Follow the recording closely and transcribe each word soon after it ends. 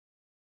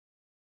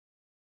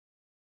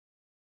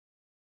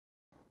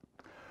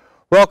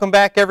Welcome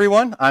back,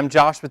 everyone. I'm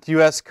Josh with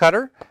US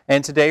Cutter,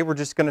 and today we're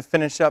just going to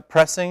finish up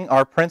pressing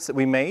our prints that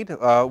we made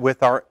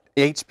with our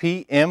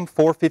HP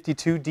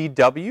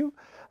M452DW,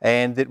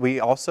 and that we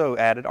also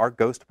added our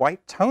Ghost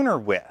White toner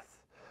with.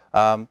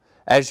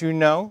 As you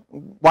know,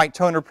 white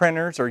toner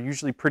printers are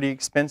usually pretty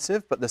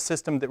expensive, but the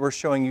system that we're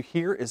showing you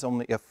here is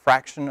only a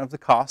fraction of the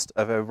cost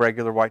of a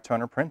regular white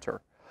toner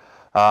printer.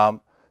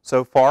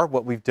 So far,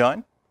 what we've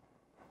done,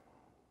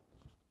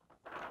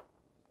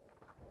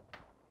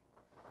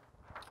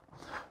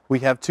 we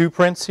have two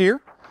prints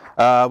here.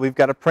 We've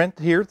got a print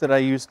here that I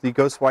used the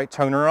Ghost White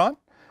toner on.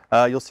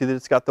 You'll see that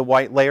it's got the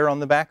white layer on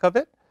the back of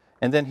it.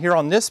 And then here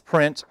on this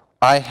print,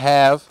 I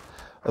have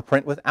a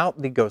print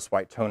without the Ghost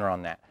White toner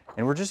on that.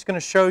 And we're just going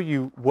to show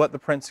you what the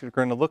prints are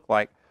going to look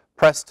like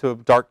pressed to a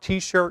dark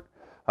t-shirt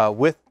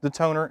with the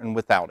toner and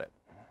without it.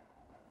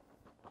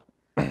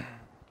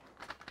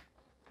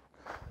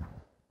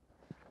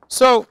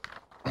 So,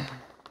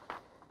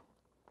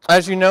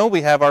 as you know,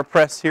 we have our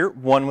press here,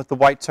 one with the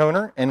white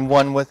toner and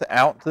one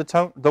without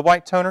the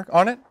white toner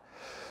on it.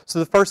 So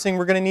the first thing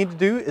we're going to need to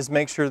do is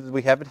make sure that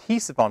we have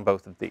adhesive on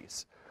both of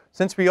these.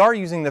 Since we are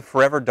using the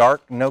Forever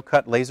Dark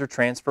no-cut laser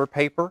transfer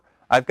paper,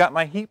 I've got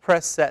my heat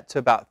press set to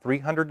about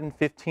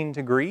 315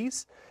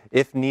 degrees.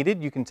 If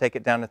needed, you can take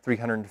it down to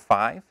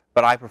 305,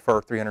 but I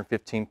prefer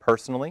 315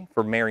 personally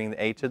for marrying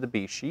the A to the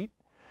B sheet.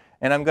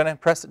 And I'm going to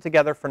press it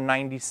together for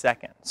 90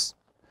 seconds.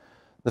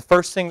 The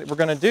first thing that we're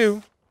going to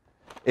do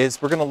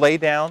is we're going to lay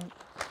down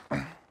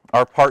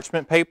our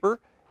parchment paper.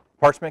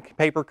 Parchment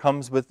paper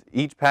comes with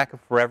each pack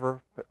of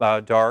Forever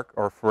Dark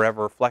or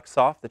Forever Flex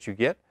Soft that you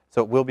get,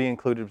 so it will be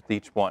included with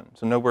each one.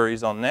 So no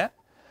worries on that.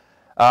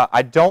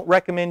 I don't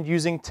recommend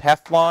using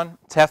Teflon.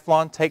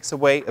 Teflon takes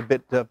away a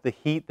bit of the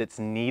heat that's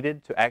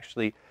needed to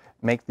actually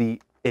make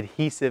the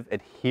adhesive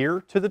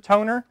adhere to the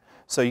toner,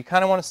 so you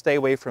kind of want to stay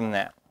away from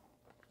that.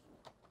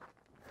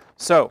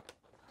 So,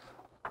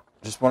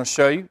 just want to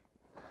show you.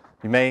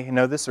 You may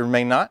know this or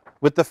may not.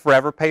 With the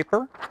Forever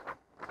paper,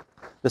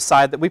 the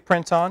side that we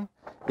print on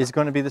is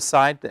going to be the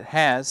side that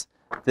has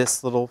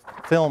this little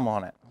film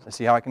on it. So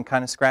see how I can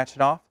kind of scratch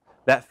it off?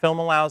 That film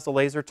allows the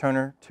laser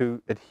toner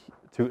to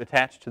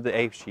attach to the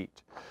A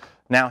sheet.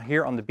 Now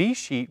here on the B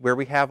sheet, where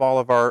we have all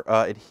of our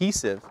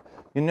adhesive,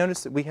 you'll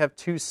notice that we have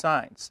two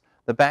sides.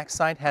 The back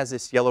side has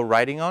this yellow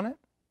writing on it.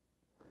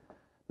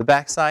 The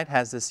back side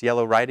has this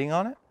yellow writing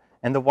on it.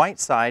 And the white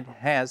side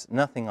has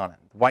nothing on it.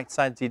 The white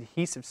side is the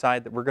adhesive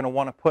side that we're going to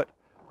want to put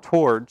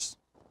towards,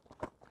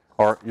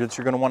 or that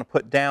you're going to want to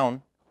put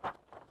down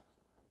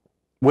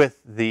with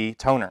the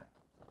toner.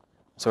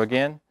 So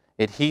again,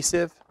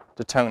 adhesive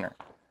to toner.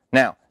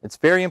 Now, it's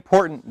very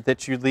important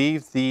that you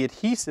leave the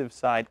adhesive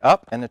side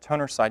up and the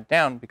toner side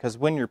down, because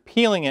when you're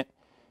peeling it,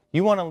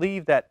 you want to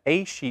leave that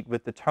A sheet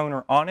with the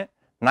toner on it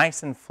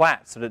nice and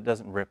flat so that it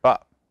doesn't rip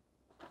up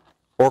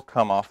or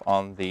come off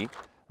on the,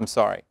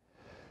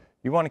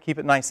 you want to keep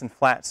it nice and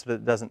flat so that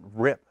it doesn't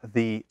rip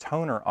the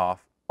toner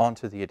off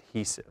onto the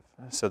adhesive.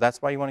 So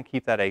that's why you want to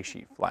keep that A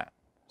sheet flat.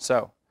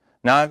 So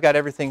now I've got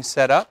everything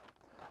set up.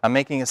 I'm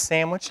making a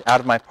sandwich out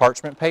of my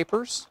parchment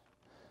papers.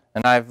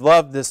 And I've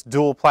loved this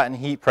dual platen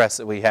heat press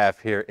that we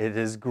have here. It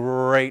is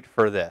great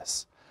for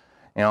this.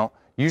 You know,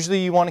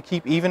 usually you want to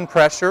keep even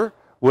pressure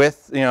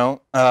with,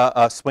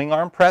 a swing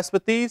arm press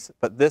with these,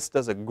 but this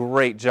does a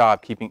great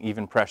job keeping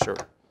even pressure.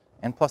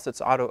 And plus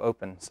it's auto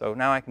open, so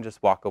now I can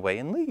just walk away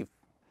and leave.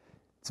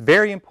 It's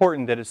very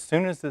important that as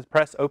soon as the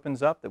press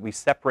opens up that we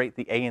separate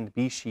the A and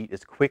B sheet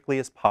as quickly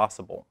as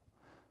possible.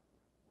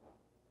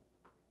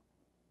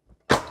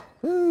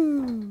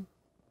 Woo.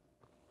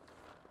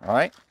 All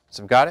right,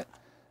 so I've got it.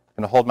 I'm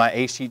going to hold my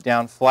A sheet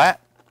down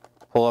flat,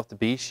 pull up the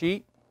B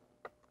sheet,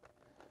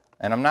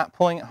 and I'm not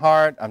pulling it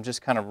hard, I'm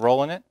just kind of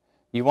rolling it.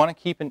 You want to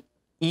keep an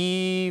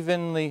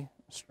evenly,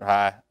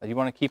 you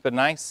want to keep a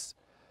nice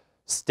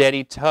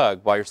steady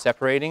tug while you're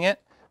separating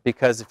it,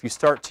 because if you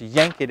start to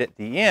yank it at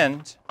the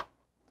end,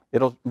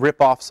 it'll rip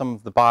off some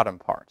of the bottom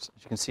parts.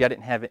 As you can see, I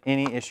didn't have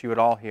any issue at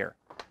all here.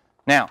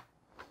 Now,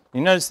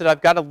 you notice that I've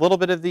got a little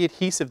bit of the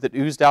adhesive that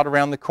oozed out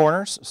around the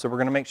corners, so we're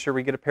going to make sure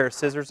we get a pair of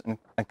scissors and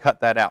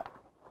cut that out.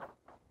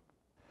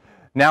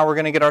 Now we're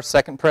going to get our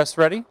second press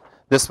ready.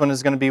 This one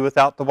is going to be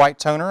without the white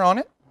toner on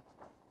it.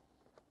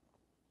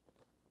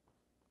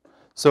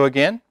 So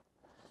again,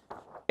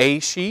 A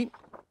sheet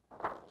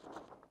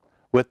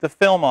with the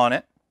film on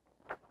it,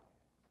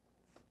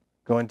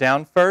 going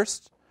down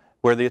first,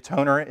 where the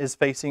toner is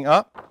facing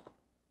up.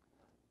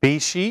 B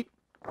sheet,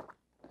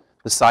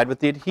 the side with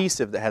the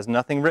adhesive that has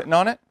nothing written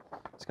on it,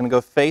 it's going to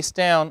go face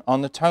down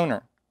on the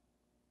toner.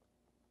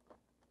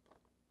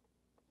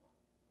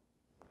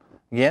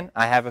 Again,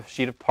 I have a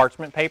sheet of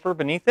parchment paper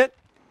beneath it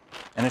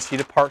and a sheet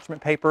of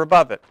parchment paper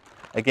above it.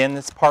 Again,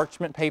 this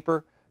parchment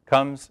paper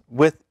comes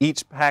with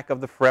each pack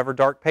of the Forever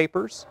Dark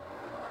papers.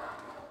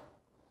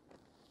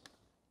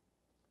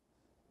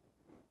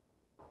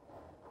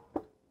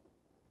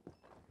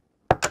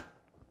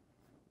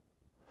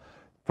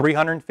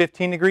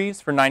 $315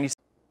 degrees for 90 seconds.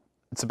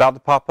 It's about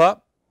to pop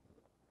up.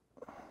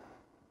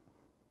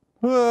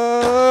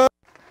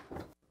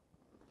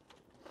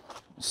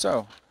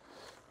 So,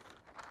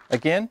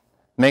 again,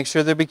 make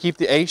sure that we keep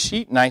the A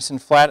sheet nice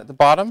and flat at the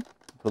bottom.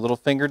 Put a little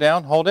finger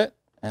down, hold it,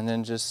 and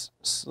then just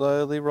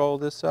slowly roll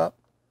this up.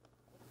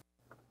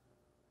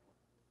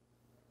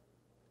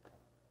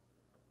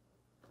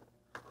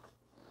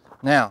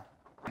 Now,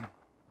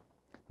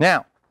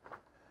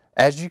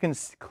 as you can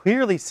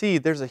clearly see,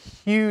 there's a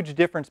huge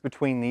difference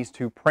between these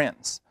two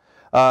prints.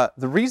 The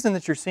reason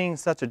that you're seeing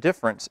such a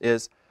difference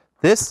is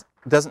this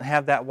doesn't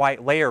have that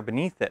white layer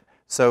beneath it,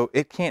 so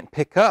it can't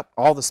pick up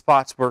all the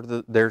spots where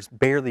there's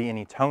barely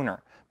any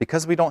toner.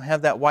 Because we don't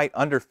have that white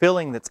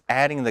underfilling that's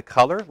adding the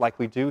color like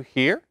we do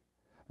here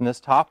in this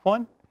top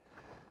one,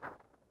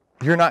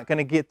 you're not going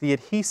to get the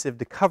adhesive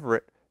to cover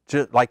it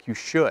just like you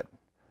should.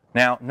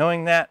 Now,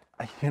 knowing that,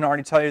 I can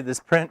already tell you this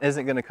print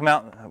isn't going to come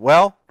out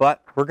well,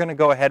 but we're going to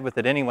go ahead with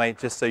it anyway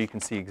just so you can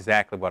see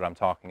exactly what I'm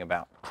talking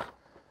about.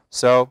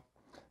 So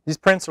these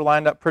prints are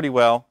lined up pretty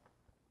well,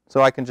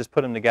 so I can just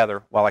put them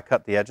together while I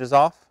cut the edges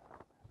off,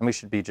 and we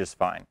should be just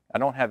fine. I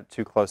don't have it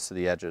too close to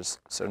the edges,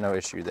 so no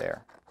issue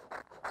there.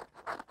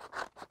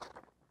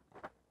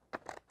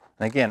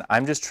 And again,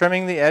 I'm just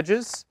trimming the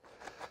edges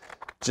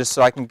just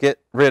so I can get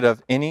rid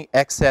of any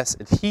excess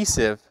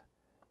adhesive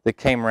that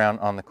came around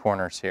on the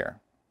corners here.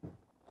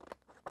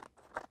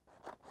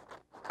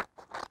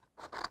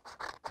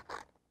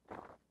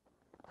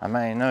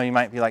 I know you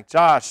might be like,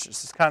 Josh,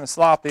 this is kind of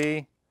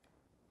sloppy,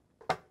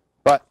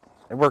 but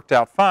it worked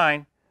out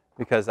fine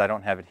because I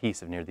don't have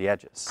adhesive near the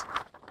edges.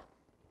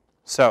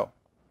 So,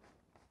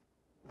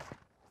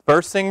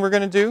 first thing we're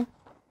going to do,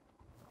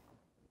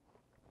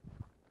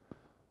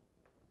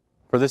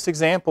 for this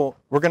example,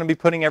 we're going to be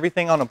putting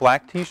everything on a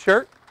black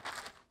t-shirt.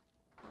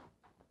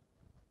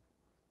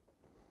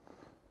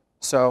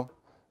 So,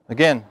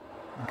 again,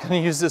 I'm going to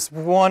use this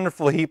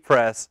wonderful heat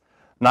press,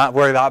 not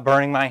worry about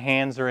burning my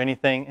hands or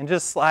anything, and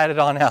just slide it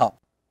on out.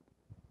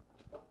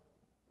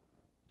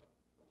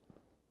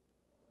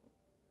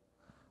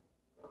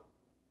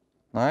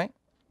 All right?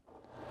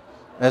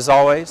 As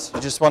always, you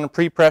just want to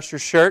pre-press your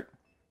shirt.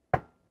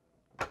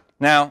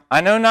 Now,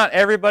 I know not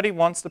everybody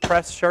wants to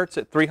press shirts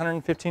at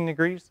 315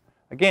 degrees.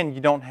 Again,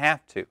 you don't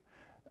have to.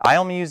 I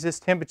only use this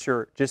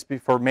temperature just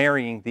before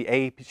marrying the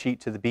A sheet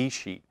to the B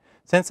sheet.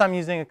 Since I'm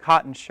using a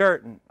cotton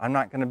shirt and I'm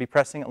not going to be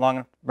pressing it long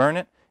enough to burn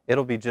it,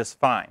 it'll be just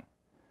fine.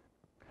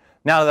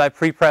 Now that I've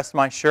pre-pressed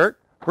my shirt,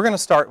 we're going to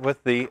start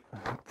with the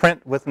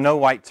print with no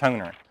white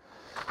toner.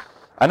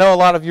 I know a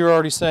lot of you are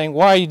already saying,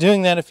 why are you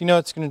doing that if you know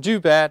it's going to do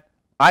bad?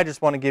 I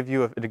just want to give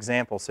you an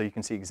example so you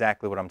can see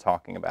exactly what I'm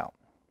talking about.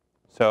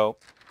 So,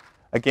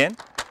 again,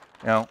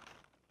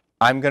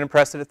 I'm going to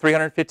press it at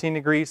 315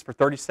 degrees for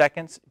 30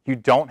 seconds. You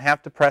don't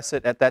have to press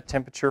it at that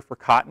temperature for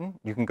cotton.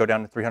 You can go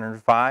down to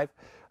 305.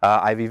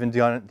 I've even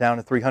done it down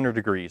to 300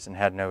 degrees and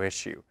had no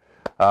issue.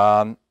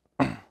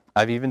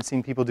 I've even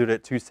seen people do it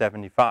at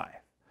 275.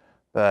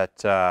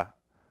 But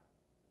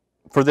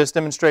for this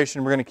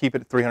demonstration, we're going to keep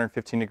it at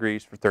 315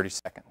 degrees for 30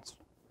 seconds.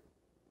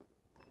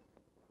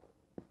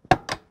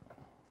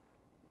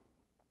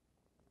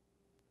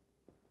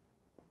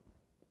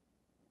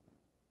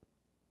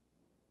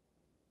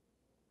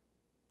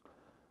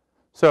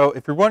 So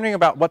if you're wondering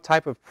about what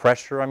type of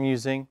pressure I'm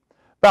using,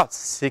 about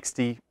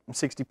 60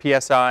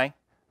 psi,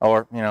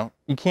 or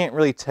you can't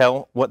really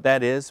tell what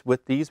that is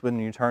with these when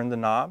you turn the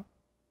knob.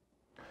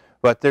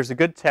 But there's a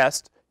good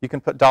test. You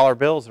can put dollar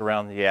bills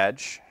around the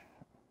edge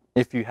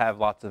if you have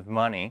lots of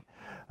money.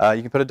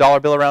 You can put a dollar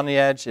bill around the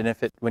edge, and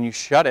when you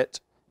shut it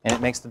and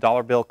it makes the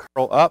dollar bill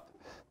curl up,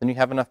 then you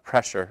have enough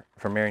pressure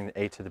for marrying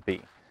the A to the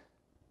B.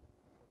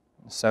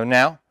 So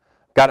now,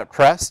 got it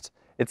pressed.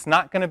 It's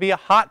not going to be a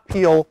hot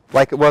peel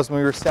like it was when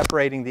we were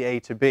separating the A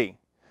to B.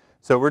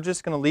 So we're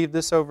just going to leave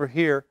this over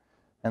here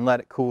and let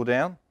it cool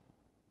down.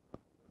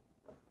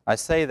 I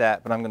say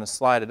that, but I'm going to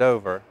slide it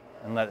over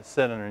and let it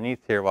sit underneath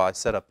here while I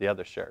set up the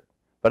other shirt.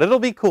 But it'll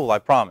be cool, I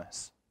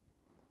promise.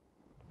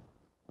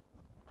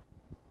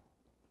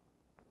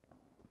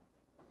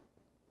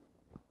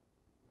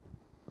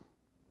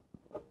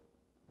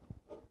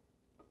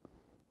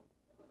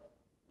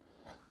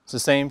 It's the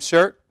same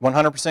shirt,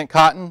 100%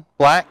 cotton,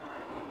 black.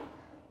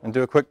 And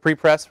do a quick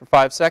pre-press for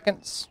 5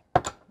 seconds.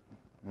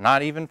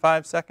 Not even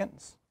 5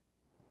 seconds.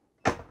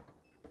 All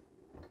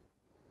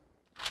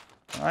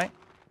right.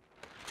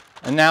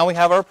 And now we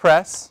have our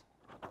press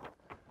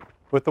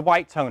with the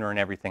white toner and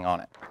everything on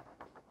it.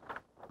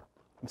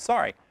 I'm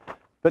sorry,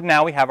 but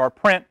now we have our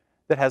print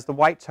that has the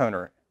white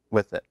toner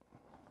with it.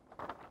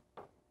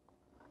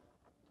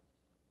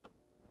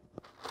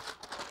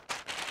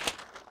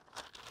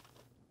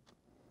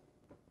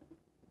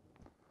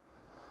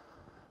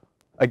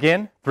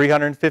 Again,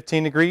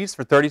 315 degrees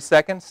for 30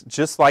 seconds,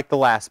 just like the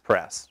last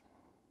press.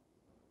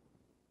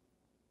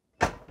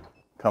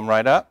 Come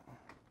right up.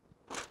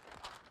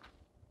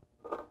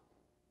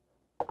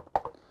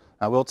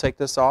 I will take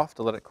this off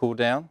to let it cool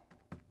down.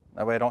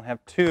 That way I don't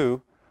have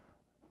two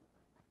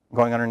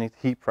going underneath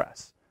the heat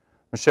press.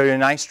 I'm going to show you a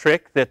nice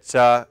trick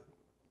that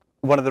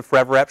one of the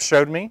Forever reps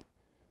showed me.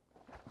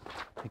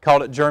 He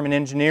called it German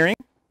engineering.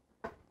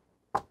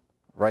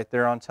 Right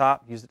there on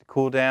top, use it to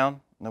cool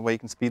down. That way you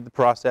can speed the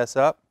process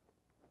up.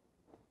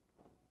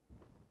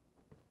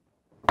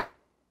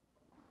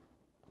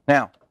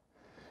 Now,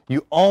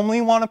 you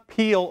only want to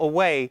peel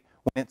away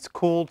when it's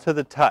cool to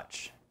the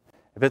touch.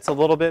 If it's a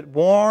little bit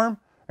warm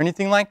or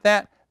anything like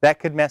that, that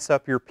could mess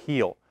up your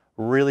peel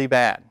really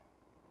bad.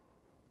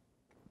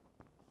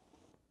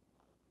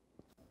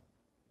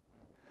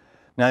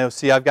 Now you'll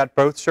see I've got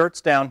both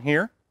shirts down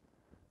here,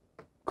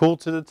 cool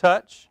to the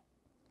touch,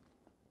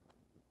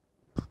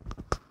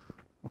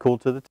 cool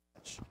to the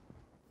touch.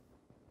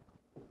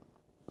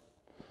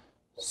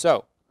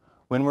 So,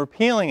 when we're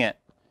peeling it,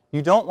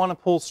 you don't want to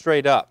pull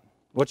straight up.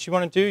 What you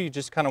want to do, you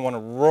just kind of want to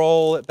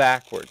roll it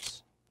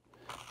backwards.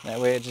 That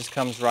way it just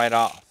comes right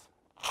off.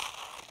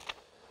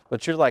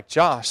 But you're like,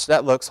 Josh,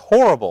 that looks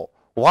horrible.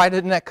 Why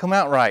didn't that come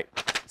out right?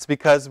 It's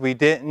because we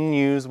didn't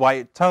use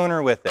white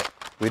toner with it.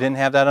 We didn't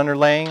have that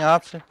underlaying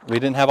option. We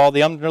didn't have all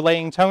the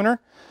underlaying toner,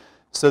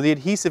 so the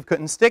adhesive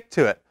couldn't stick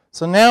to it.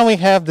 So now we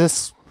have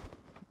this,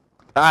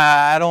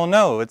 I don't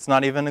know, it's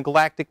not even a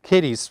Galactic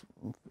Kitties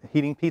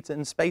heating pizza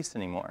in space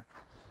anymore.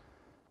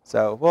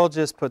 So we'll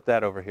just put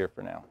that over here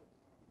for now.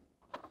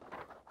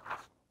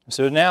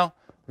 So now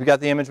we've got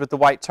the image with the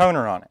white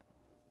toner on it.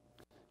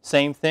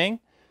 Same thing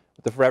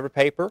with the forever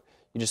paper.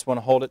 You just want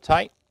to hold it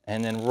tight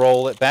and then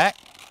roll it back.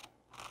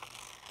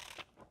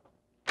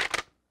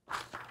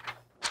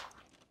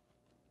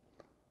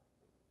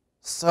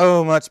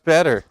 So much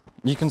better.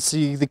 You can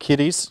see the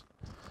kitties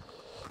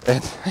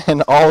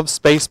and all of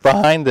space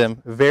behind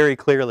them very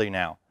clearly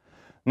now.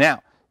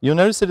 Now, you'll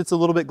notice that it's a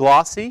little bit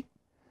glossy.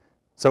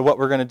 So what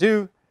we're going to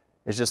do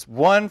is just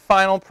one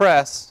final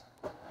press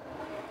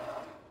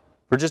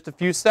for just a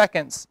few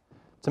seconds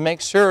to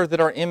make sure that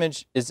our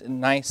image is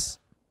nice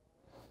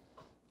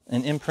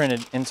and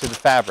imprinted into the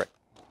fabric.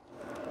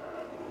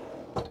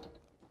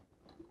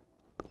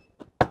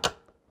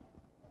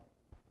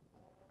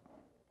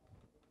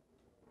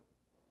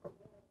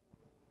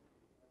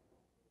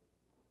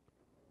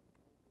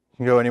 You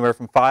can go anywhere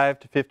from 5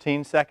 to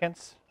 15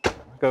 seconds. I'll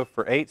go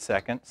for 8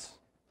 seconds.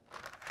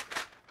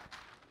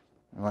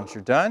 And once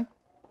you're done,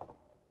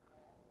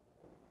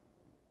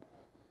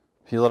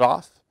 peel it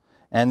off.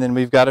 And then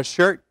we've got a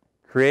shirt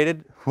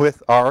created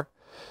with our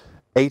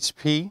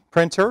HP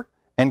printer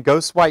and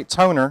Ghost White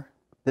toner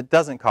that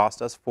doesn't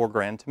cost us $4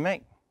 grand to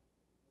make.